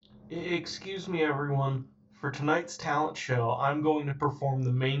Excuse me, everyone. For tonight's talent show, I'm going to perform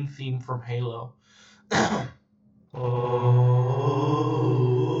the main theme from Halo.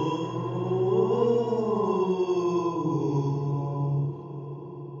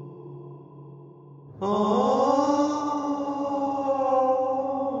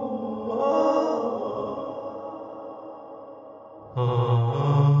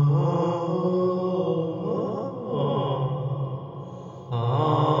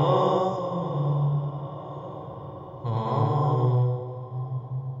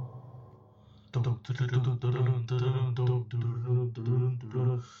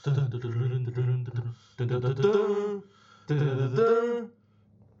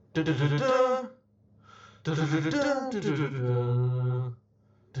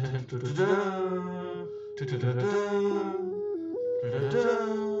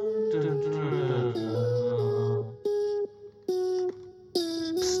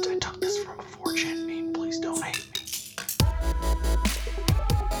 Psst, I took this from a 4chan meme. Please don't hate me.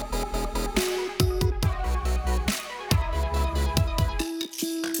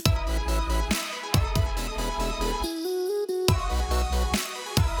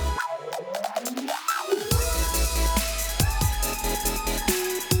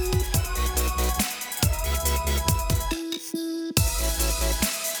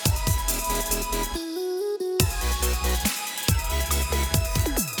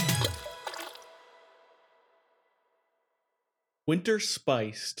 Winter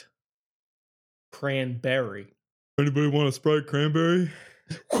spiced cranberry. Anybody want a Sprite cranberry?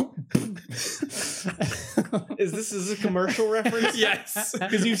 Is this a commercial reference? Yes,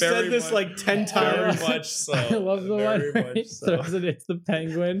 Because you've Very said this much- like 10 Very times. much so. I love the Very one where he much so. throws it. It's the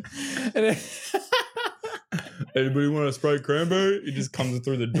penguin. And it Anybody want a Sprite cranberry? He just comes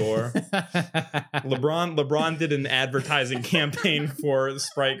through the door. LeBron did an advertising campaign for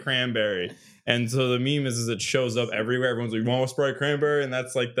Sprite cranberry. And so the meme is it shows up everywhere. Everyone's like, "You want a Sprite cranberry?" And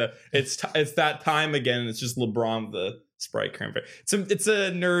that's like it's that time again. It's just LeBron with the Sprite cranberry. It's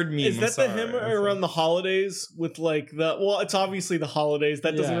a nerd meme. Is I'm that the sorry. him around the holidays with like it's obviously the holidays.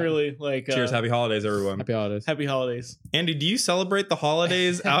 That doesn't Yeah. really like Cheers, happy holidays, everyone. Happy holidays. happy holidays. Andy, do you celebrate the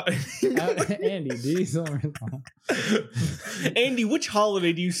holidays out? Andy, do you celebrate? Andy, which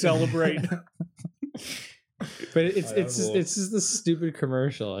holiday do you celebrate? But it's I will. it's just the stupid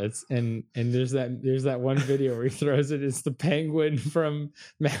commercial. It's and there's that one video where he throws it. It's the penguin from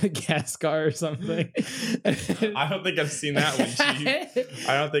Madagascar or something. I don't think I've seen that one, Chief.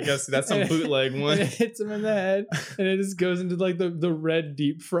 I don't think I've seen that's some bootleg And one. it hits him in the head, and it just goes into like the red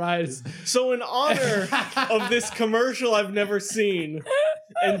deep fries. So in honor of this commercial I've never seen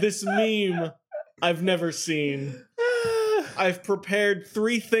and this meme I've never seen, I've prepared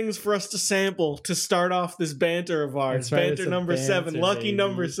 3 things for us to sample to start off this banter of ours. That's right, it's Banter a number 7, banter, lucky baby.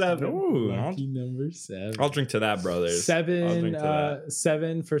 number 7. Ooh, Lucky number 7. I'll drink to that, brothers. I'll drink to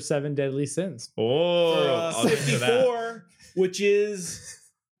 7 for 7 deadly sins. Oh, For I'll drink to that. 54, which is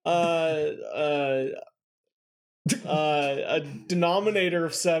a denominator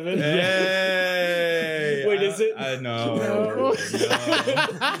of 7. Hey! Wait, is it? No. No.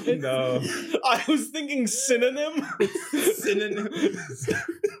 No. I was thinking synonym. Synonym.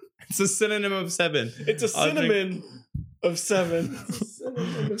 It's a synonym of 7. It's a I'll drink- cinnamon of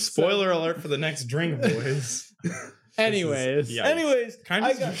 7. Spoiler alert for the next drink, boys. Anyways, Yeah. Anyways, Kind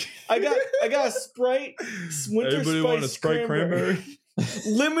I of. got a Sprite winter Anybody spice want a Sprite cranberry?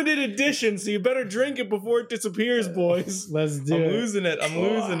 limited edition, so you better drink it before it disappears, boys. let's do I'm it. losing it. I'm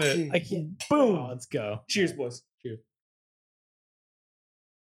losing it. I can't. Boom. Oh, let's go. Cheers, boys.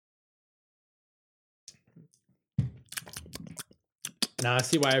 Now I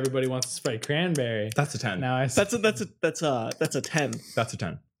see why everybody wants to Sprite cranberry. That's a 10. Now I see. That's a 10. That's a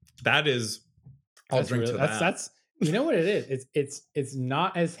 10. That is. I'll That's drink really- to that. That's you know what it is. It's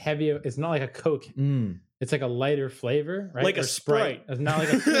not as heavy. It's not like a Coke. It's like a lighter flavor, right? Like a Or Sprite. It's not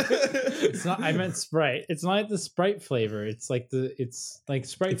like a. It's not. I meant Sprite. It's not like the Sprite flavor. It's like Sprite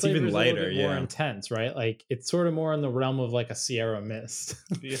It's flavor even is lighter, a little bit more yeah. intense, right? Like it's sort of more in the realm of like a Sierra Mist.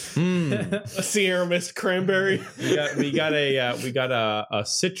 A Sierra Mist cranberry. we got a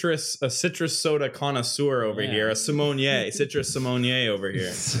citrus soda connoisseur over Yeah. here, a Simonier, citrus Simonier over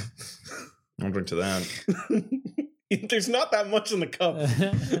here. I'll drink to that. There's not that much in the cup.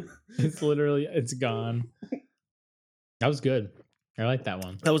 It's gone. That was good. I like that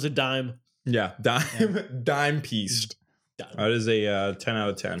one. That was a dime. Yeah, dime pieced. That is a 10 out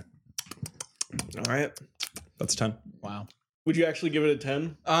of 10. All right. That's a 10. Wow. Would you actually give it a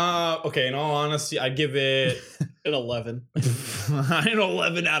 10? Okay, in all honesty, I'd give it An 11. an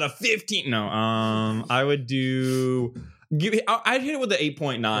 11 out of 15. No, I would do I'd hit it with the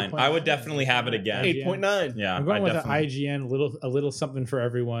 8.9. I would definitely have it again. 8.9. Yeah, I'm going I with definitely- an IGN, a little something for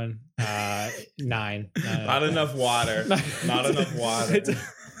everyone. 9. Not enough water. Not enough water.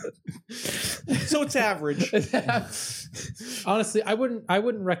 So it's average. Honestly, I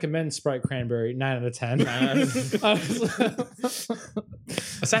wouldn't recommend Sprite Cranberry. 9 out of 10. Honestly.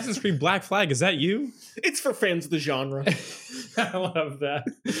 Assassin's Creed Black Flag, is that you? It's for fans of the genre. I love that.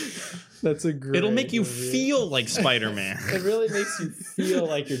 That's a great. It'll make you review. feel like Spider-Man. It really makes you feel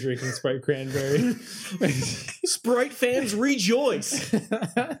like you're drinking Sprite Cranberry. Sprite fans rejoice.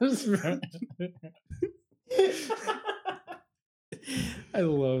 I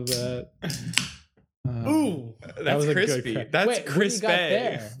love that. Ooh. That was That's a good crispy. crack. That's Wait,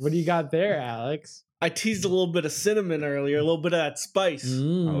 crispy. What do you got there, Alex? I teased a little bit of cinnamon earlier, a little bit of that spice. I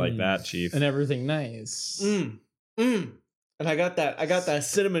like that, Chief. And everything nice. And I got that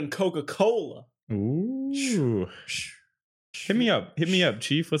cinnamon Coca-Cola. Ooh. Hit me up,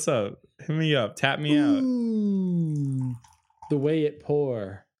 Chief. What's up? Hit me up. Tap me out. Ooh. The way it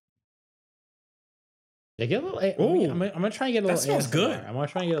pour. Yeah, get a little. I'm gonna try and get a little. That smells ASMR. good. I'm gonna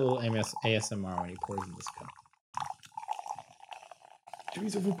try and get a little ASMR when he pours in this cup. Dude,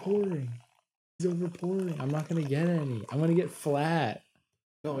 he's overpouring. He's overpouring. I'm not gonna get any. I'm gonna get flat.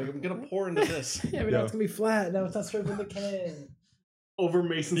 No, I'm gonna pour into this. Yeah, but now it's gonna be flat. Now it's not straight from the can. Over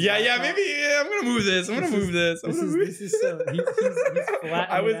Mason's Yeah, laptop. maybe. Yeah, I'm gonna move this. This is so. He's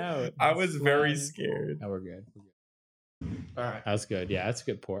flattening out. I was He's very flattening- scared. Oh, we're good. All right. That's good. Yeah, that's a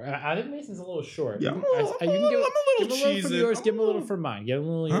good pour. I think Mason's a little short. Yeah, You I'm can- a you little- can I'm a little give him a little from cheesy. yours. I'm Give him a a little little- from mine. Give him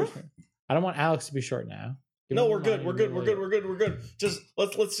a little yours. I don't want Alex to be short now. Give No, him we're good. mine, We're give good. him We're a good. little- We're good. We're good. Just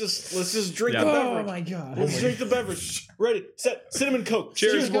let's just drink Yeah. the Oh beverage. my god. Let's drink the beverage. Ready, set, cinnamon Coke.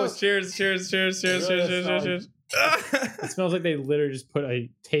 Cheers, Cinnamon boys. Coke. Cheers. Cheers. It smells like they literally just put a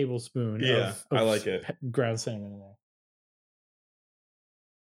tablespoon Yeah, of I like it. ground cinnamon in there.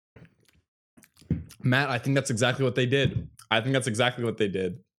 Matt, I think that's exactly what they did.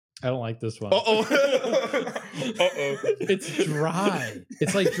 I don't like this one. Uh-oh. It's dry.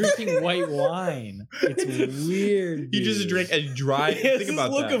 It's like drinking white wine. It's weird. You just dude. drink a dry. He has Think this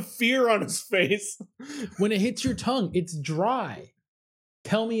about look that. of fear on his face. When it hits your tongue, it's dry.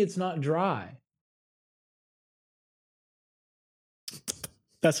 Tell me it's not dry.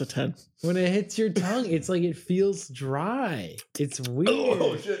 That's a 10. When it hits your tongue, it's like it feels dry. It's weird.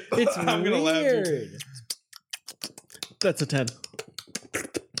 Oh, shit. It's I'm gonna laugh too. weird. That's a 10.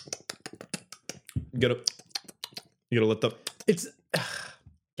 You gotta let the. It's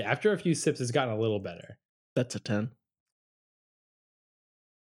yeah, after a few sips, it's gotten a little better. That's a 10.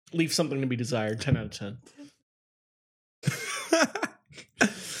 Leave something to be desired. 10 out of 10.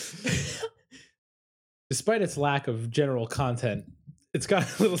 Despite its lack of general content, it's got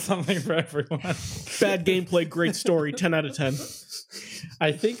a little something for everyone. Bad gameplay, great story. 10 out of 10.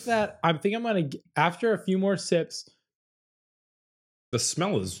 I think I'm gonna after a few more sips, The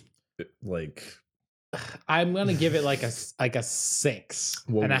smell is like. I'm gonna give it like a 6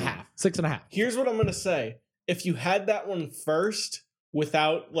 Whoa. and a half. 6.5. Here's what I'm gonna say. If you had that one first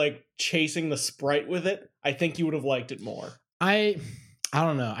without like chasing the Sprite with it, I think you would have liked it more. I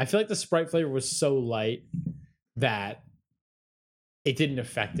don't know. I feel like the Sprite flavor was so light that it didn't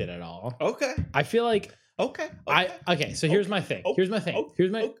affect it at all. Okay. I feel like Okay. okay. So here's my thing. Here's my thing.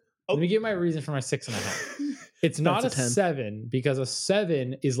 Here's my. Let me give my reason for my 6.5. It's not That's a a 10. 7 because a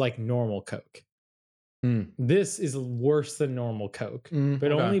 7 is like normal Coke. Hmm. This is worse than normal Coke,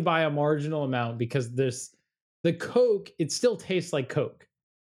 but okay. only by a marginal amount because the Coke. It still tastes like Coke,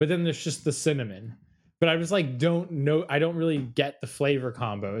 but then there's just the cinnamon. But I just like don't know. I don't really get the flavor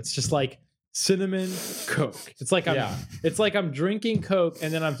combo. It's just like cinnamon Coke. It's like I'm drinking Coke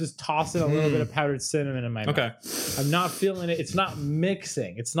and then I'm just tossing a little bit of powdered cinnamon in my mouth. Okay. I'm not feeling it. It's not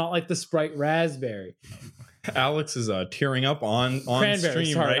mixing. It's not like the Sprite raspberry. Alex is tearing up on Cranberry,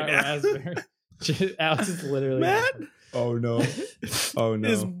 stream sorry, right not now. raspberry. Alex is literally Matt Oh no. Oh no.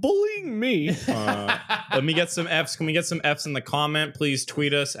 is bullying me. Let me get some Fs. Can we get some Fs in the comment? Please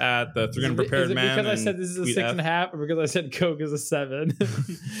tweet us at the 3 Unprepared is it Man. because I said and this is a tweet 6.5 or because I said Coke is a 7?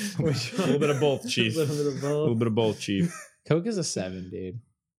 Which A little bit of both, Chief. A little bit of A little both. bit of both, Chief. Coke is a 7, dude.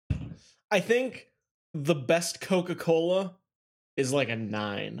 I think the best Coca-Cola is like a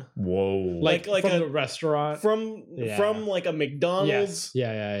 9. Whoa. Like From a- the restaurant. From like a McDonald's. Yes.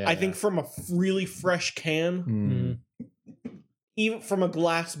 Yeah. I think from a really fresh can, Mm. even from a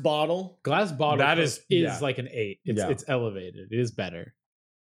glass bottle. glass bottle That Coke is- yeah. like an 8. Yeah. It's elevated. It is better.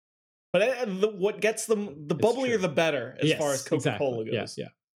 But what gets them the It's bubblier true. the better as far as Coca-Cola exactly. goes. Yeah.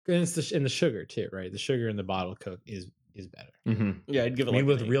 And it's in the sugar too, right? The sugar in the bottle Coke is better. Mm-hmm. Yeah, I'd give it Made like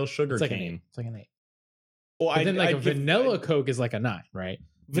with an 8. real sugar It's like an 8. cane. It's like an 8. Well, But then like a I'd give- vanilla I'd- Coke is like a 9, right?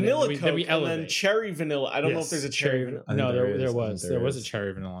 vanilla Then Coke we and then elevate. cherry vanilla. I don't know if Yes, there's a cherry vanilla. I think No, there there is. I think was. there There was a is.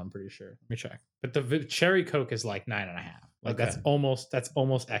 cherry vanilla. I'm pretty sure. Let me check. But the cherry Coke is like 9.5. Like Okay. that's almost The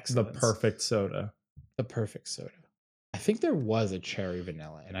excellent. perfect soda. The perfect soda. I think there was a cherry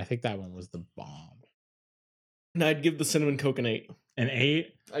vanilla, and I think that one was the bomb. And I'd give the cinnamon Coke an 8. An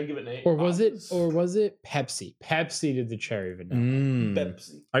 8. I'd give it an 8. Or was it Pepsi? Pepsi did the cherry vanilla.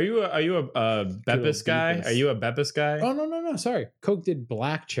 Pepsi? Are you a Beppis guy? Beepus. Are you a Beppis guy? Oh no! Sorry, Coke did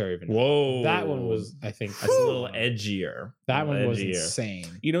black cherry vanilla. Whoa. That one was, I think, That's a little edgier. That A one little was edgier. insane.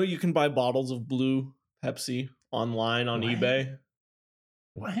 You know you can buy bottles of blue Pepsi online on What? eBay.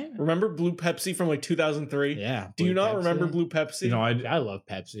 What? Remember blue Pepsi from like 2003? Yeah. Do you Blue not Pepsi. remember blue Pepsi? No, I love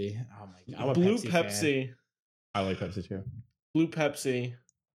Pepsi. Oh my god, I'm a blue fan. Pepsi. I like Pepsi too. Blue Pepsi,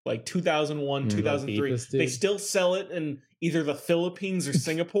 like 2001, Mm, 2003. Beepus, They dude. still sell it in either the Philippines or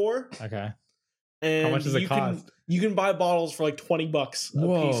Singapore. Okay. And much does it you can- cost? You can buy bottles for like $20 a piece on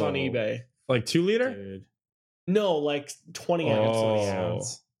Whoa. eBay. Like 2 liter? Dude. No, like 20 Oh.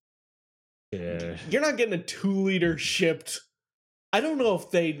 ounces. Dude. You're not getting a 2-liter shipped. I don't know if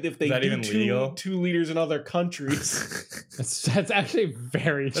they that do even 2 legal? 2 liters in other countries. That's actually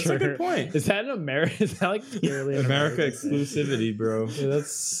very That's true. a good point. Is that an America? Is that like purely an America American thing? exclusivity, bro. Yeah,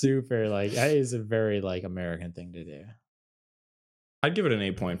 that's super like that is a very like American thing to do. I'd give it an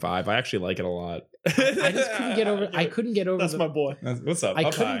 8.5. I actually like it a lot. I just couldn't get over. I couldn't get over. That's the, my boy. What's up? I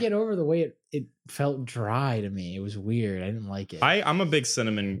Up couldn't high. get over the way it felt dry to me. It was weird. I didn't like it. I'm a big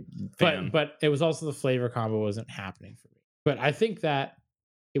cinnamon fan. but it was also the flavor combo wasn't happening for me. But I think that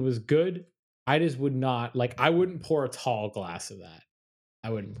it was good. I just would not like. I wouldn't pour a tall glass of that. I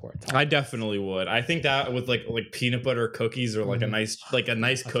wouldn't pour a tall. I definitely would. I think that with like peanut butter cookies or like a Mhm. nice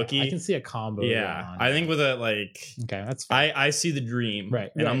Okay, cookie. I can see a combo. Yeah, going on. I think with a like Okay, that's fine. I see the dream,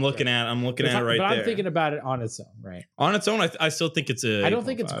 Right, And I'm right, looking at I'm looking But at it right but there. I'm thinking about it on its own, right? On its own, I still think it's a. I don't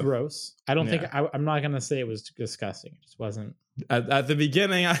think it's 8.5. gross. I don't think Yeah. I'm not gonna say it was disgusting. It just wasn't. At the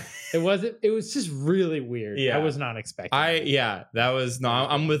beginning. It wasn't. It was just really weird. Yeah. I was not expecting. that. That was no.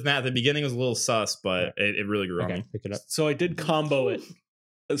 I'm with Matt. The beginning was a little sus, but it really grew on Okay, me. pick it up. So I did combo it.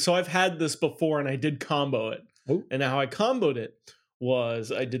 So I've had this before and I did combo it. Ooh. And how I comboed it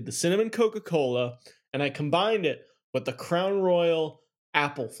was I did the cinnamon Coca-Cola and I combined it with the Crown Royal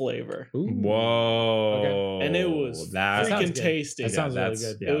apple flavor. Ooh. Whoa! And it was that sounds freaking good. tasty. That sounds really that's-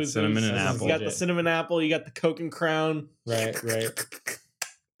 good. Yeah, It was cinnamon and that sounds apple. You got the legit. cinnamon apple, you got the Coke and Crown. Right.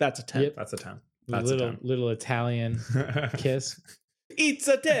 That's a 10. Yep. That's a 10. The That's little Italian kiss. It's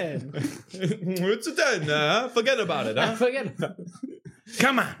a 10. It's a 10. Forget about it, huh? Forget about it.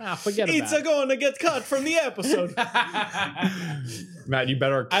 Come on. Forget It's about a going to get cut from the episode. it. Matt, you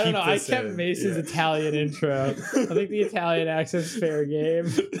better keep I don't know. I this kept in. Mason's Yeah. Italian intro. I think the Italian accent's fair game.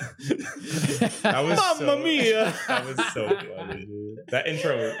 That was Mamma mia. That was so funny, dude. That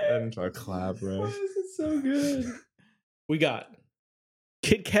intro clap, bro. This is so good. We got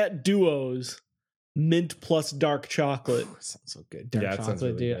Kit Kat Duos, mint plus dark chocolate. Sounds so good. Dark Yeah, it sounds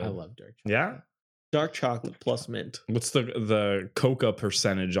chocolate, really dude. I good. love dark chocolate. Yeah. Dark chocolate plus mint. What's the coca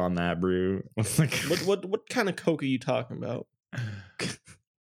percentage on that brew? What's like What kind of Coke are you talking about?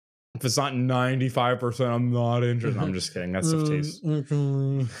 if it's not 95%, I'm not interested. I'm just kidding. That's tough taste.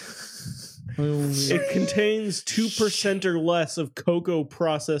 It contains 2% or less of cocoa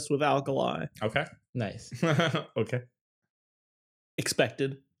processed with alkali. Okay. Nice. Okay.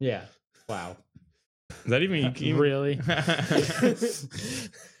 Expected. Yeah. Wow. Is that even you? Really?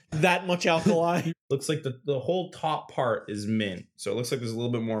 That much alkali. Looks like the whole top part is mint. So it looks like there's a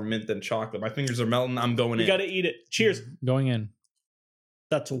little bit more mint than chocolate. My fingers are melting. I'm going We in. got to eat it. Cheers. Going in.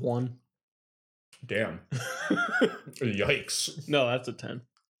 That's a 1. Damn. Yikes. No, that's a 10.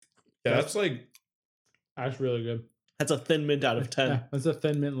 Yeah, that's like That's really good. That's a thin mint out of 10. Yeah, that's a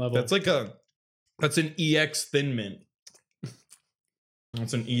thin mint level. that's an EX thin mint.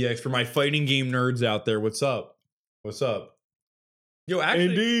 That's an EX for my fighting game nerds out there. What's up? What's up? Yo, actually,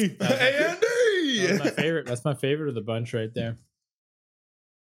 Andy. Hey, Andy. That's my favorite. That's my favorite of the bunch right there.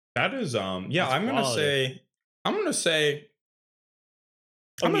 That is yeah. That's I'm gonna quality. say I'm gonna say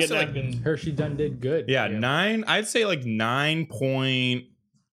like, Hershey done did good. yeah, 9. I'd say like 9 point.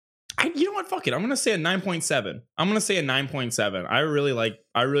 You know what? Fuck it. I'm gonna say a 9.7. I'm gonna say a 9.7. I really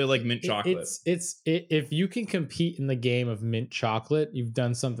like mint chocolate. If you can compete in the game of mint chocolate, you've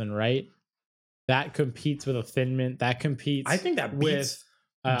done something right. That competes with a thin mint. That competes. I think that beats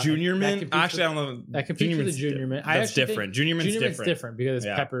with junior that mint. competes Actually, I with- don't know. that competes with the mint's junior mint. I That's actually think different. Junior mint's junior mint's different. different because it's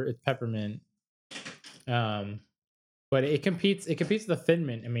Yeah. It's peppermint. But it competes with the thin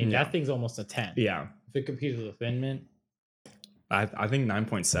mint. I mean, Yeah. that thing's almost a 10. Yeah, If it competes with a thin mint, I think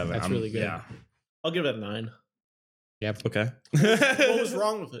 9.7. That's really good. Yeah, I'll give it a 9. Okay. What was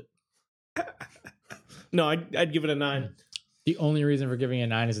wrong with it? No, I'd give it a 9. The only reason for giving it a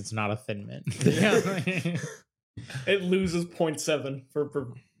 9 is it's not a Thin Mint. It loses 0.7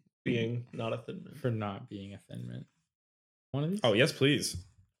 for being not a Thin Mint. For not being a Thin Mint. One of these? Oh yes, please.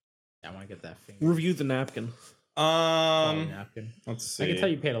 I want to get that finger. Review the napkin. Napkin. Let's see. I can tell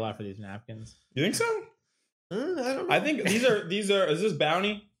you paid a lot for these napkins. You think so? I don't know. I think these are. Is this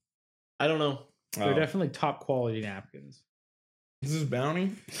Bounty? I don't know. They're Oh. definitely top quality napkins. Is this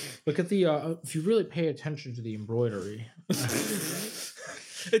Bounty? Look at the if you really pay attention to the embroidery.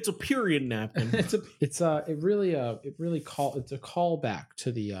 It's a period napkin. it's a callback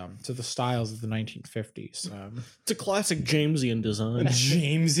to the styles of the 1950s. It's a classic Jamesian design.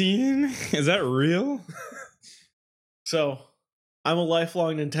 Jamesian? Is that real? So, I'm a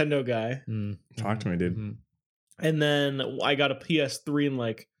lifelong Nintendo guy, Talk to me, dude. Mhm. and then I got a PS3 in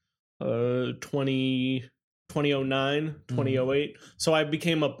like 2009, 2008. So I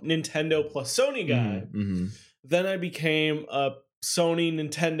became a Nintendo plus Sony guy. Mm-hmm. Then I became a Sony,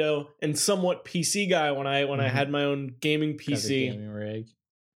 Nintendo, and somewhat PC guy when I had my own gaming Got the PC, gaming rig.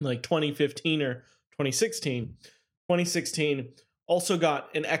 like 2015 or 2016. 2016 also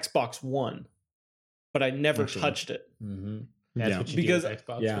got an Xbox One, but I never Actually. touched it. Mm-hmm. That's Yeah. what you Because- do with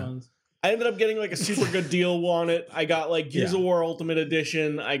Xbox yeah. ones. I ended up getting like a super good deal on it. I got like Gears Yeah. of War Ultimate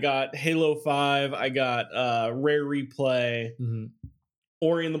Edition. I got Halo 5. I got Rare Replay, Mm-hmm.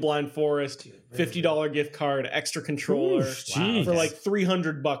 Ori and the Blind Forest, $50 gift card, extra controller Jeez. for like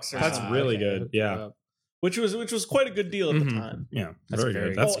 $300 or That's something, really good. Yeah. which was quite a good deal at the Mhm. time. Yeah, That's very very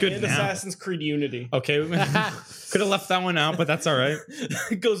good. That's Oh, good and now. Assassin's Creed Unity. Okay, could have left that one out, but that's all right.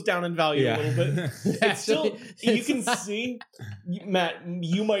 It goes down in value a little bit. It's still, you can It's- see, Matt,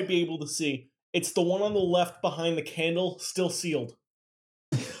 you might be able to see. It's the one on the left behind the candle, still sealed.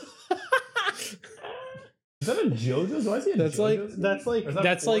 Is that a JoJo's? Do I see a That's like that's like Or is that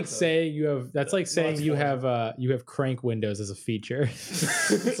that's like Forza? saying you have that's like saying it's you Forza. have crank windows as a feature.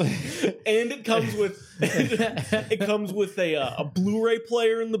 It's like- And it comes with it comes with a Blu-ray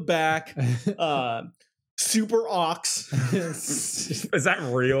player in the back, Super Aux. Is that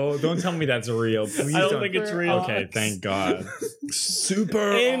real? Don't tell me that's real. Please I don't think it's real. Okay, thank God.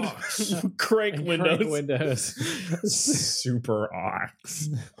 Super And Ox. crank and windows. crank windows. Super Ox.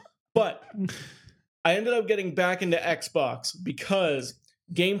 But I ended up getting back into Xbox because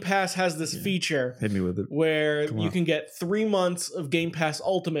Game Pass has this feature Hit me with it. where Come you on. can get 3 months of Game Pass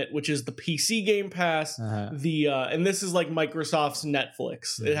Ultimate, which is the PC Game Pass. The and this is like Microsoft's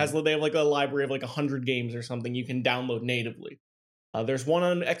Netflix. It has they have like a library of like 100 games or something you can download natively. There's one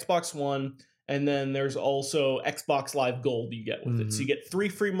on Xbox One, and then there's also Xbox Live Gold you get with it. So you get 3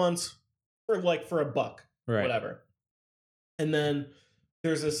 free months for $1, Right. whatever. And then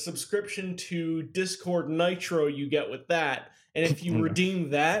there's a subscription to Discord Nitro you get with that. And if you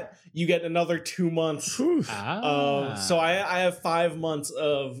redeem that, you get another 2 months. So I have 5 months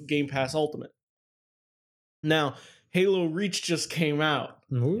of Game Pass Ultimate. Now, Halo Reach just came out.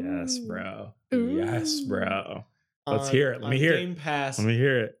 Yes, bro. Yes, bro. Let's on- hear it. Let me on hear it. Game Pass. Let me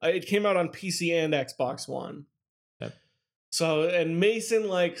hear it. It came out on PC and Xbox One. Yep. So, and Mason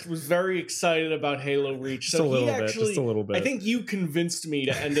was very excited about Halo Reach. Just So a little he bit. actually, Just a little bit. I think you convinced me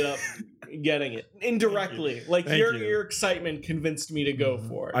to end up getting it indirectly. Like Thank your you. your excitement convinced me to go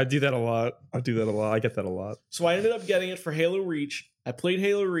for it. I do that a lot. I get that a lot. So I ended up getting it for Halo Reach. I played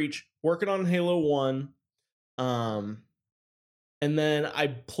Halo Reach, working on Halo 1. And then I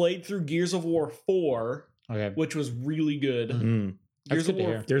played through Gears of War 4, Okay. which was really good. Mm. That's Gears good of to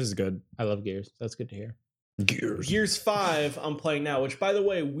War hear. Gears is good. I love Gears. That's good to hear. Gears 5 I'm playing now, which by the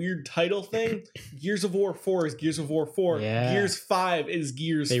way, weird title thing. Gears of War 4 is Gears of War 4. Yeah. Gears 5 is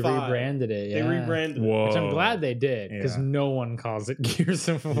Gears They 5. rebranded it. They Yeah. rebranded it. Whoa. Which I'm glad they did because Yeah. no one calls it Gears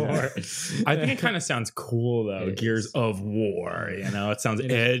of War. I think it kind of sounds cool though. It Gears is. of War. You know, it sounds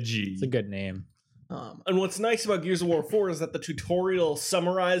It is. edgy. It's a good name. And what's nice about Gears of War 4 is that the tutorial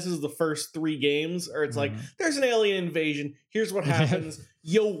summarizes the first 3 games, or it's like, there's an alien invasion. Here's what happens.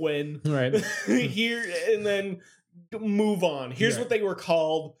 You'll win. Right. Here, and then move on. Here's Right. what they were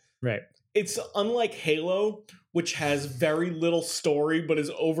called. Right. It's unlike Halo, which has very little story but is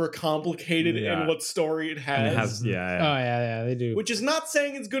overcomplicated Yeah. in what story it And has. it has, Oh yeah. yeah, they do. Which is not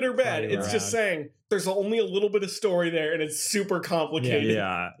saying it's good or bad. Right, It's right. just saying there's only a little bit of story there and it's super complicated.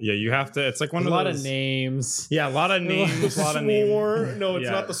 Yeah. You have to. It's like one There's of a lot those of names. Yeah, a lot of The names. A lot of names. swarm. No, it's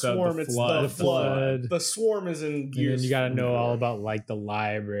Yeah, not the so swarm. It's the flood. The swarm is in And Gears. then you got to know 4. all about like the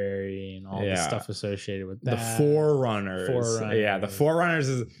library and all the Yeah. stuff associated with The that. Forerunners. Yeah, the Forerunners.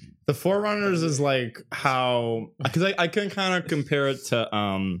 Forerunners is like how, because I can kind of compare it to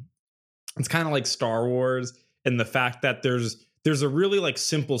it's kind of like Star Wars, and the fact that there's a really like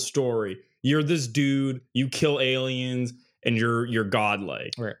simple story. You're this dude, you kill aliens, and you're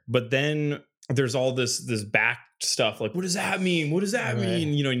godlike. Right. But then there's all this back stuff, like what does that mean? What does that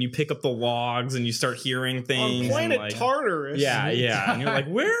mean? You know, and you pick up the logs and you start hearing things. On planet like, Tartarus. yeah, and you're like,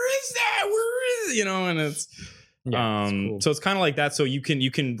 where is that? Where is it? You know, and it's cool. so it's kind of like that. So you can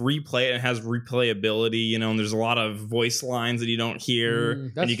replay it. It has replayability, you know, and there's a lot of voice lines that you don't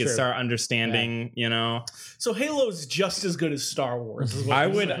hear, and you can start understanding, you know. So Halo's just as good as Star Wars. Is what I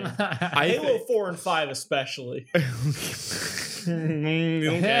you're would- saying. I Halo 4 and 5 especially.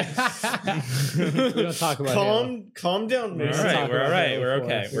 Okay. We don't talk about Halo. Calm down, All man. We'll right, talk we're about all right. Halo We're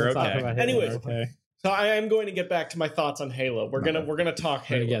before. okay. We'll We're talk okay. about Halo. Anyways. Okay. So I am going to get back to my thoughts on Halo. We're gonna talk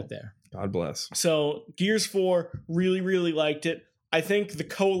We're Halo. gonna get there. God bless. So Gears 4, really liked it. I think the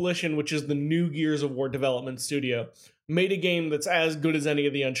Coalition, which is the new Gears of War development studio, made a game that's as good as any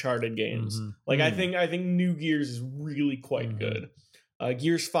of the Uncharted games. Mhm. Like I think New Gears is really quite Mhm. good.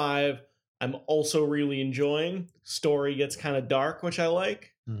 Gears 5, I'm also really enjoying. Story gets kind of dark, which I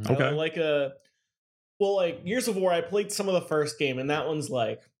like. Mhm. Okay. I like like Gears of War, I played some of the first game, and that one's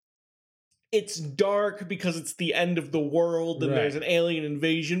like, it's dark because it's the end of the world and Right. there's an alien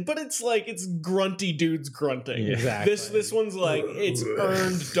invasion, but it's like it's grunty dudes grunting. Yeah. Exactly. This one's like it's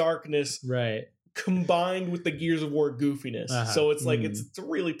earned darkness Right. combined with the Gears of War goofiness. Uh-huh. So it's like it's a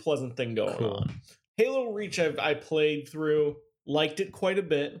really pleasant thing going Cool. on. Halo Reach I played through, liked it quite a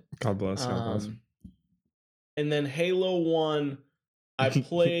bit. God bless. God bless. And then Halo 1, I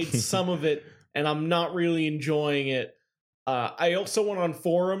played some of it and I'm not really enjoying it. I also went on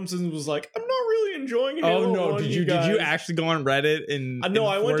forums and was like, I'm not really enjoying Halo Oh no! 1, Did you guys. actually go on Reddit and? No,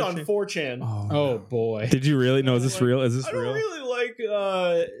 I went on 4chan? 4chan. Oh boy. Did you really? No, is this real? Is this I don't real? really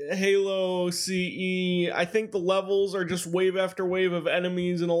like Halo CE. I think the levels are just wave after wave of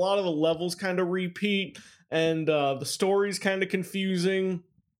enemies, and a lot of the levels kind of repeat, and the story's kind of confusing.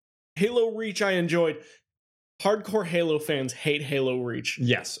 Halo Reach I enjoyed. Hardcore Halo fans hate Halo Reach.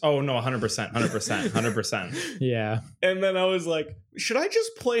 Yes. Oh no, 100%, 100%. Yeah. And then I was like, should I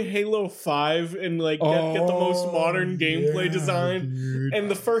just play Halo 5 and like get the most modern gameplay design?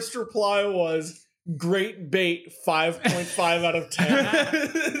 And the first reply was, great bait, 5.5 out of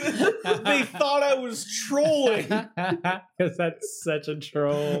 10. They thought I was trolling. Because that's such a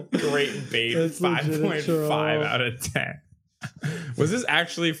troll. Great bait, That's legit a 5.5 troll. out of 10. Was this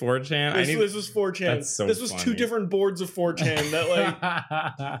actually 4chan? This was 4chan. That's so this was two funny. different boards of 4chan that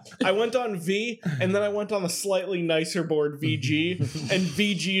like I went on V and then I went on a slightly nicer board, VG, and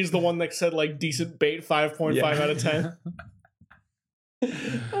VG is the one that said like decent bait, 5.5 Yeah. out of 10.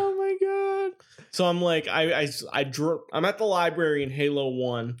 Oh my god. So I'm like, I'm at the library in Halo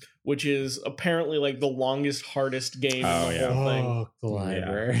 1, which is apparently like the longest, hardest game Oh, in the yeah. whole thing. Oh, the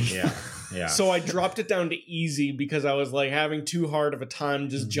library. Yeah. So I dropped it down to easy because I was like having too hard of a time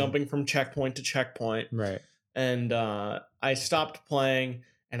just Mhm. jumping from checkpoint to checkpoint. Right. And I stopped playing,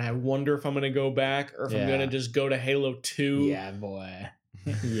 and I wonder if I'm going to go back or if I'm Yeah. going to just go to Halo 2. Yeah, boy.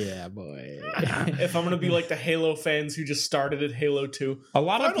 Yeah, boy. If I'm going to be like the Halo fans who just started at Halo 2. A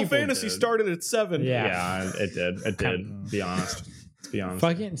lot of Final people Fantasy did. started at 7. Yeah. Yeah, it did. It did. Be honest. Let's be honest.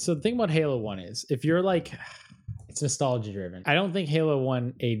 Fucking so the thing about Halo 1 is if you're like it's nostalgia driven. I don't think Halo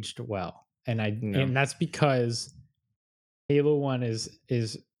 1 aged well. And that's because Halo 1 is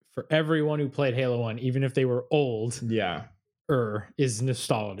for everyone who played Halo 1, even if they were old, Yeah. is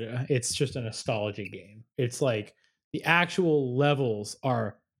nostalgia. It's just a nostalgia game. It's like the actual levels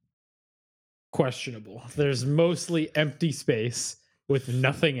are questionable. There's mostly empty space with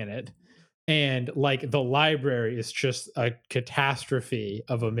nothing in it. And like the library is just a catastrophe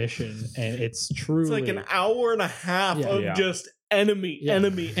of a mission. And it's truly It's like an hour and a half Yeah. of Yeah. just enemy, Yeah.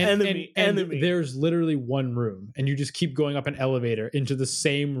 enemy, enemy, and enemy. there's literally one room, and you just keep going up an elevator into the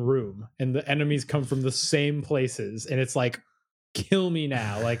same room, and the enemies come from the same places, and it's like, kill me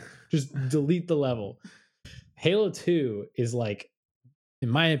now, like just delete the level. Halo 2 is like, in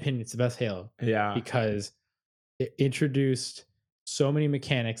my opinion, it's the best Halo Yeah. because it introduced so many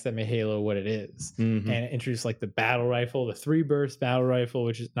mechanics that made Halo what it is. Mhm. And it introduced like the battle rifle, the 3-burst battle rifle,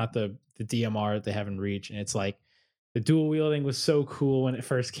 which is not the DMR that they have in Reach, and it's like the dual wielding was so cool when it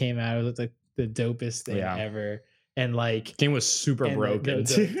first came out. It was like the dopest thing Yeah. ever. And like Game was super and broken.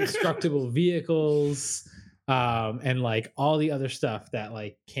 the destructible vehicles, and like all the other stuff that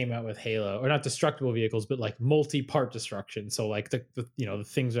like came out with Halo, or not destructible vehicles, but like multi-part destruction. So like the the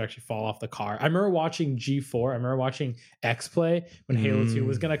things would actually fall off the car. I remember watching G4. I remember watching X Play when Halo 2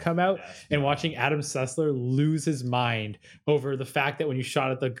 was gonna come out, and watching Adam Sessler lose his mind over the fact that when you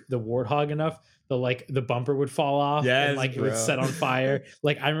shot at the Warthog enough, the bumper would fall off Yes, and like it would bro. set on fire.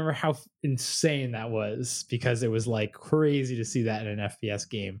 Like I remember how insane that was because it was like crazy to see that in an FPS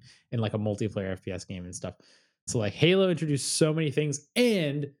game, in like a multiplayer FPS game and stuff. So like Halo introduced so many things,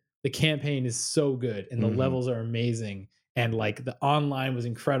 and the campaign is so good, and the Mhm. levels are amazing, and like the online was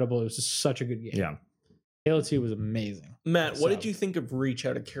incredible. It was just such a good game. Yeah. Halo 2 was amazing. Matt, what did So- you think of Reach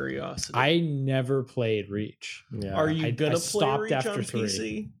out of curiosity? I never played Reach. Yeah. Are you I gonna play stopped Reach after on 3.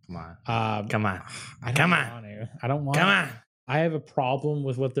 PC? Come on. Come on. I don't Come on. want to. I don't want. Come on. I have a problem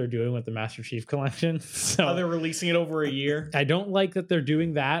with what they're doing with the Master Chief Collection. So Oh, they're releasing it over a year. I don't like that they're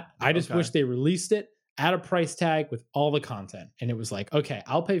doing that. I just Okay. wish they released it at a price tag with all the content, and it was like, okay,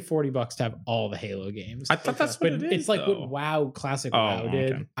 I'll pay $40 to have all the Halo games. I thought that's what But it is. it's like though. what WoW Classic Oh, WoW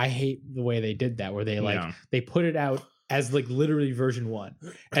did. okay. I hate the way they did that, where they like Yeah. they put it out as like literally version 1,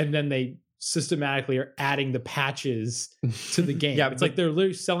 and then they systematically are adding the patches to the game. Yeah, It's but- like they're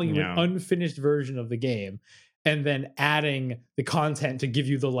literally selling you Yeah. an unfinished version of the game, and then adding the content to give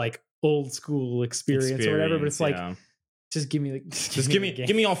you the like old school experience or whatever. But it's like, yeah. just give me the just give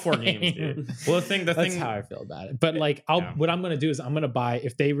me all 4 games, dude. Well, the That's thing how I feel about it. But like, what I'm gonna do is I'm gonna buy,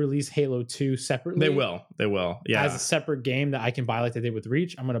 if they release Halo 2 separately. they will. Yeah. As a separate game that I can buy like they did with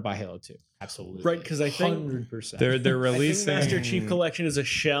Reach, I'm gonna buy Halo 2. Absolutely. Right, 'cause I think 100%. they're I think releasing Master Chief Collection is a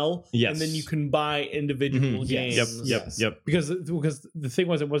shell, Yes. and then you can buy individual Mhm. games. Yep. because the thing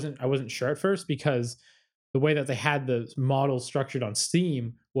was, I wasn't sure at first, because the way that they had the model structured on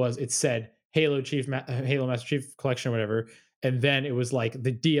Steam was it said Halo Master Chief Collection or whatever, and then it was like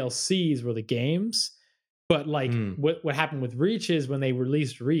the DLCs were the games. But like what happened with Reach is when they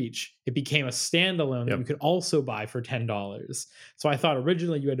released Reach, it became a standalone that Yep. you could also buy for $10. So I thought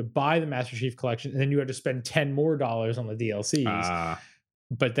originally you had to buy the Master Chief Collection and then you had to spend $10 more on the DLCs.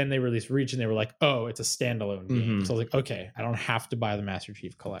 But then they released Reach and they were like, oh, it's a standalone game. Mhm. So I was like, okay, I don't have to buy the Master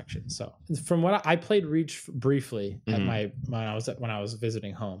Chief Collection. So from what I played Reach briefly at Mhm. when I was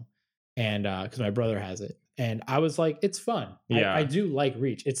visiting home, and because my brother has it, and I was like, it's fun. Yeah. I do like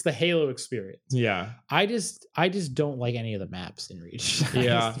Reach. It's the Halo experience. Yeah. I just don't like any of the maps in Reach.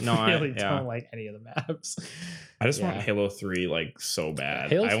 Yeah, I no, I- really yeah. don't like any of the maps. I just want Yeah. Halo 3 like so bad.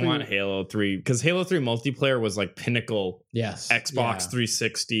 Halo I 3 want Halo 3 because Halo 3 multiplayer was like pinnacle Yes, Xbox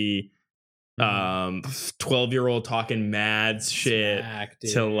 360 12-year-old talking mad shit Smack, to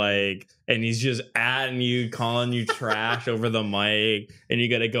dude. like, and he's just at you calling you trash over the mic, and you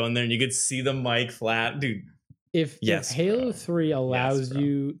gotta go in there and you could see the mic flat, dude. If Yes, Halo bro. 3 allows bro.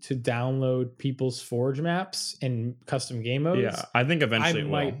 you to download people's Forge maps and custom game modes, Yeah, I think I eventually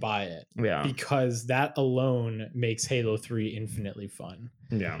might will. buy it Yeah, because that alone makes Halo 3 infinitely fun.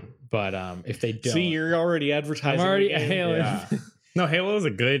 yeah. But if they don't, See, you're already advertising. I'm already the game. Halo. Yeah. No, Halo is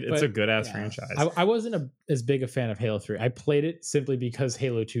it's But, a good ass yeah. franchise. I wasn't as big a fan of Halo 3. I played it simply because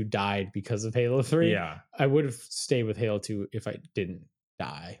Halo 2 died because of Halo 3. Yeah, I would have stayed with Halo 2 if I didn't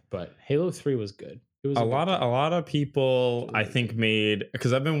die, but Halo 3 was good. It was a good lot of people I Really think made,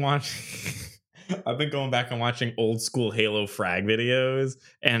 because I've been watching I've been going back and watching old school Halo frag videos,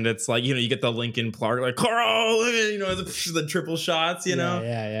 and it's like, you get the Linkin Park like Carl, the triple shots,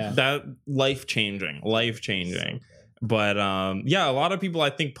 yeah. that life changing. But a lot of people I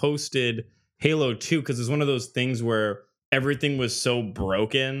think posted Halo 2 because it's one of those things where everything was so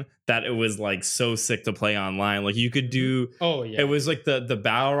broken that it was like so sick to play online. Like you could do Oh yeah. it was like the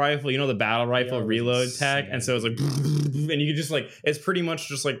battle rifle, the battle rifle it was reload tech, insane. and so it was like, and you could just like, it's pretty much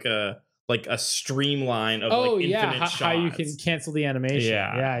just like a streamline of like infinite shots. how you can cancel the animation.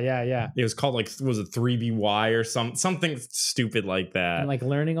 Yeah. Yeah. It was called like, was it 3BY or something stupid like that? And like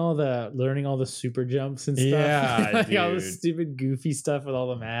learning all the super jumps and stuff. Yeah, like all the dude. stupid goofy stuff with all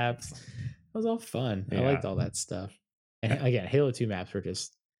the maps. It was all fun. I Yeah. liked all that stuff. And again, Halo 2 maps were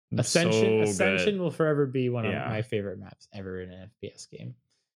just So Ascension good. will forever be one of Yeah. my favorite maps ever in an FPS game.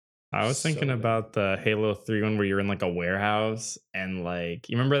 I was thinking so good. about the Halo 3 one where you're in like a warehouse and like,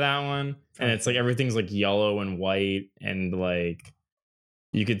 you remember that one? And it's like everything's like yellow and white, and like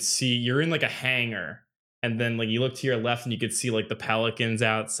you could see you're in like a hangar, and then like you look to your left and you could see like the Pelicans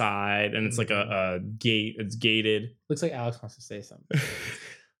outside, and it's like a gate, it's gated. Looks like Alex wants to say something.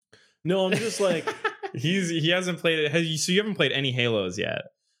 No, I'm just like, He hasn't played it. So you haven't played any Halos yet?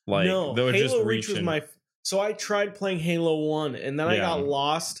 Like no. they were Halo just Reach was reaching. my. So I tried playing Halo 1, and then I Yeah. got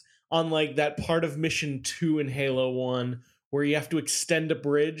lost on like that part of Mission 2 in Halo 1 where you have to extend a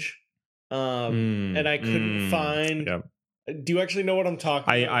bridge. And I couldn't find. Yep. Do you actually know what I'm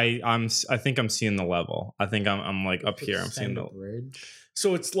talking about? I think I'm seeing the level. I think I'm like up here. I'm seeing the. bridge.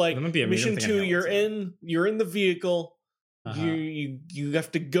 So it's like That might be a Mission medium thing 2. in You're Halo in the vehicle. Uh-huh. You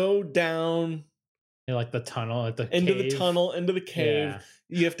have to go down. And like the tunnel at the into the cave. tunnel, into the cave. Yeah.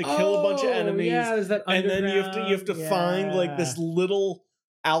 You have to kill a bunch of Oh, enemies. Yeah, there's that And then you have to find like this yeah. little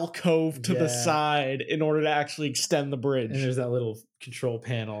alcove to the Yeah. side in order to actually extend the bridge. And there's that little control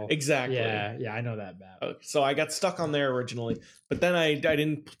panel. Exactly. Yeah, I know that map. Okay, so I got stuck on there originally, but then I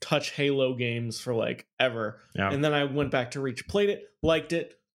didn't touch Halo games for like ever. Yeah. And then I went back to Reach, played it, liked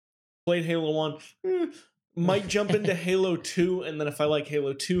it, played Halo 1. Might jump into Halo 2, and then if I like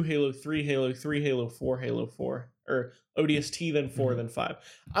Halo 2, Halo 3, Halo 3, Halo 4, Halo 4, or ODST, then 4, then 5.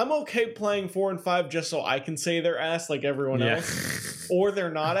 I'm okay playing 4 and 5 just so I can say they're ass like everyone else. Or they're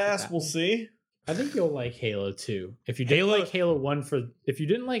not ass, we'll see. I think you'll like Halo 2. If you didn't like Halo 1 if you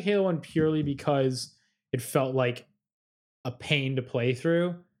didn't like Halo 1 purely because it felt like a pain to play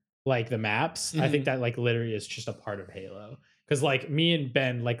through, like the maps, I think that like literally is just a part of Halo. Because like me and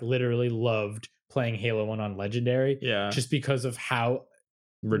Ben like literally loved playing Halo 1 on Legendary Yeah. just because of how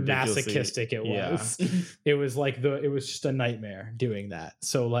Ridiculously- masochistic it yeah. was. It was like it was just a nightmare doing that.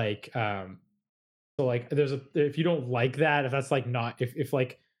 So like if you don't like that, if that's like not if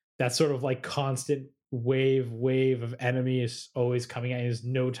like that sort of like constant wave of enemy is always coming at you, there's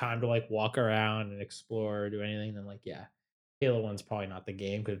no time to like walk around and explore or do anything, then like yeah, Halo 1's probably not the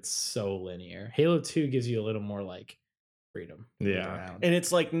game because it's so linear. Halo 2 gives you a little more like freedom to move Yeah. around. And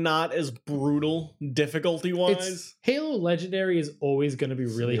it's like not as brutal difficulty wise. Halo Legendary is always going to be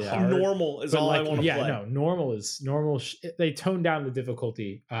really Yeah. hard. Normal is But all like, I want to yeah, play. no, normal. They toned down the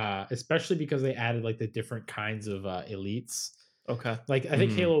difficulty, especially because they added like the different kinds of elites. Okay. Like I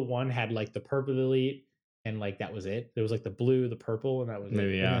think Mhm. Halo 1 had like the purple elite, and like that was it. There was like the blue, the purple, and that was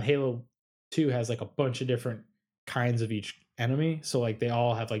Maybe, it. yeah. And then Halo 2 has like a bunch of different kinds of each enemy. So like they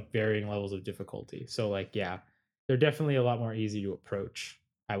all have like varying levels of difficulty. So like yeah, they're definitely a lot more easy to approach,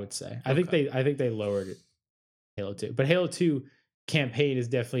 I would say. I think they lowered it Halo 2. But Halo 2 campaign is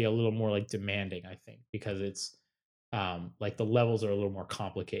definitely a little more like demanding, I think, because it's like the levels are a little more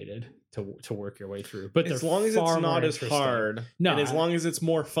complicated to work your way through. But As they're long as far it's more not as interesting. hard. No, And as I- long as it's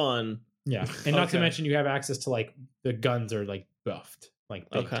more fun. Yeah, and not to Okay. mention you have access to like the guns are like buffed like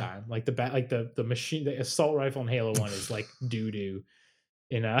big Okay. time. Like the machine, the assault rifle in Halo 1 is like doo doo.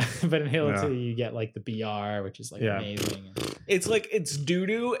 But in Halo Yeah. 2 you get like the BR, which is like Yeah. amazing. It's like it's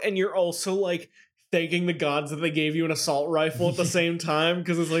doo-doo, and you're also like thanking the gods that they gave you an assault rifle at the same time,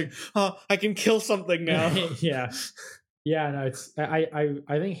 because it's like, oh, I can kill something now. yeah, no, it's I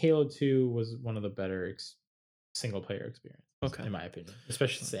think Halo 2 was one of the better single player experiences, Okay. in my opinion,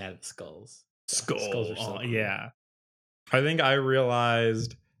 especially since they added skulls. Skulls. Skulls are so Oh, cool. yeah. I think I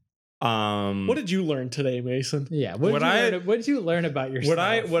realized What did you learn today, Mason? Yeah, What what did you learn about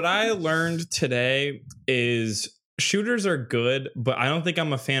yourself? what I learned today is shooters are good, but I don't think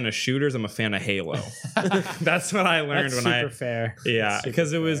I'm a fan of shooters. I'm a fan of Halo. That's what I learned That's when super fair. yeah, That's super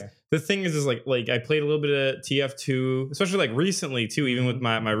because it was fair. the thing is like I played a little bit of TF2, especially like recently too. Even with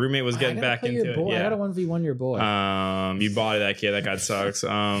my roommate was getting back into it. I Yeah. got a 1v1 your boy. You bought that kid. That guy sucks.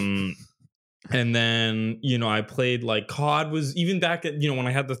 And then I played like COD was even back at when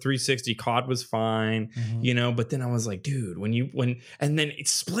I had the 360. COD was fine, Mhm. But then I was like, dude, and then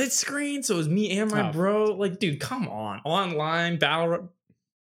it's split screen, so it was me and my Oh. bro. Like, dude, come on, online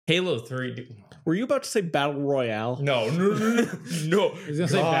Halo 3. Dude. Were you about to say Battle Royale? No. I was gonna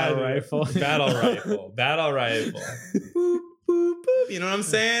say battle rifle. battle rifle. Boop, boop, boop. You know what I'm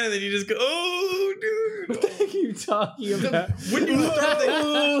saying? And then you just go, oh, dude. What the heck are you talking about? When you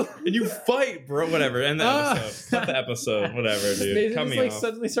start and you fight, bro, whatever. And the episode, not the episode, whatever, dude. They Cut just me like off.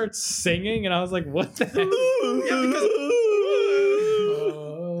 suddenly start singing, and I was like, "What the heck?"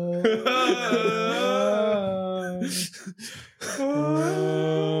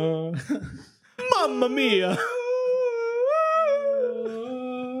 Mamma mia!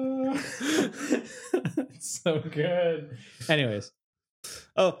 It's so good. Anyways,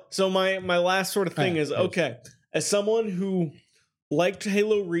 Oh, so my last sort of thing Alright, is, yes. okay, as someone who liked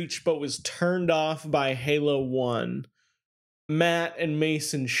Halo Reach but was turned off by Halo 1, Matt and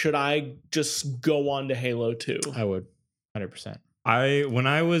Mason, should I just go on to Halo 2? I would 100%. When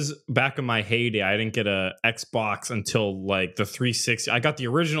I was back in my heyday, I didn't get a Xbox until like the 360. I got the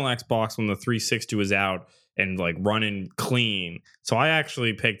original Xbox when the 360 was out and like running clean. So I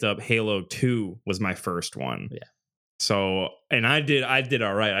actually picked up Halo 2 was my first one. Yeah. So and I did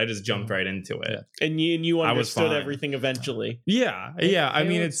all right. I just jumped right into it. Yeah. And you I was understood fine. everything eventually. Yeah. I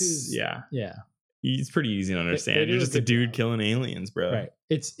mean Halo it's 2's yeah. Yeah, It's pretty easy to understand. they do You're a just a good dude job. killing aliens, bro. right.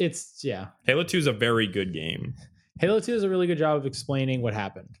 It's yeah. Halo 2 is a very good game. Halo 2 does a really good job of explaining what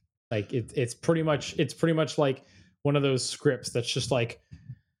happened. Like it's pretty much like one of those scripts that's just like,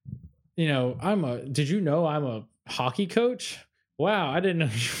 did you know I'm a hockey coach? wow, I didn't know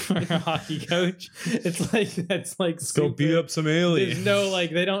you were a hockey coach. It's like that's like Let's go beat up some aliens. There's no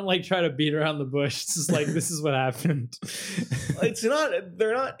like they don't like try to beat around the bush. It's just like this is what happened. It's not.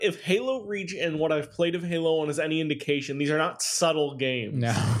 They're not. If Halo Reach and what I've played of Halo 1 is any indication, these are not subtle games.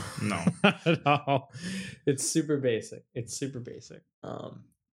 No, No. not at all. It's super basic. It's super basic.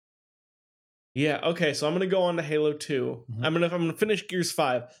 Yeah. Okay. So I'm gonna go on to Halo 2. Mhm. I'm gonna finish Gears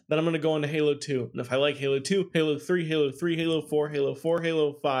 5. Then I'm gonna go on to Halo 2. And if I like Halo 2, Halo 3, Halo 3, Halo 4, Halo 4,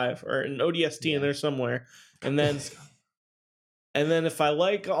 Halo 5, or an ODST in there somewhere, and then if I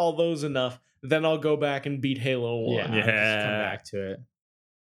like all those enough, then I'll go back and beat Halo 1. Yeah, Yeah. just come back to it.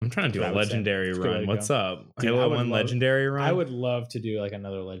 I'm trying to do I a would say legendary it's a good way run. to What's go. up? Dude, I Halo would 1 love- legendary run? I would love to do like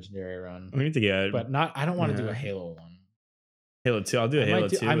another legendary run, We need to get but not. I don't want to do Yeah. a Halo one. Halo 2. I'll do a Halo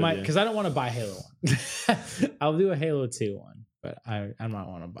 2. I with might you. because I don't want to buy Halo one. I'll do a Halo 2 one, but I might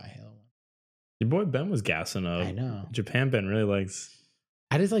want to buy Halo one. Your boy Ben was gassing up. I know. Japan Ben really likes.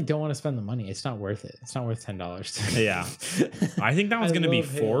 I just like don't want to spend the money. It's not worth it. It's not worth $10. Yeah. I think that one's going to be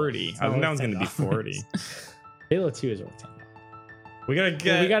love Halo. 40. It's I not think that worth one's going to be $10. 40. Halo 2 is worth $10. We gotta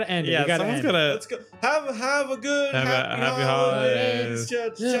get. we gotta end it. Yeah, We gotta someone's end it. gonna. Let's go. Have a good Have a happy holidays.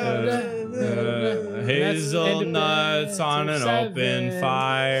 Hazelnuts on an open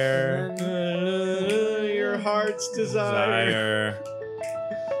fire. Your heart's desire.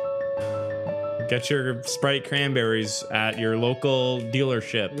 Get your Sprite cranberries at your local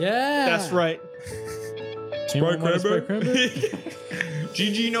dealership. Yeah, That's right. Anyone want a Sprite cranberry?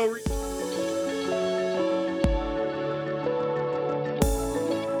 GG no.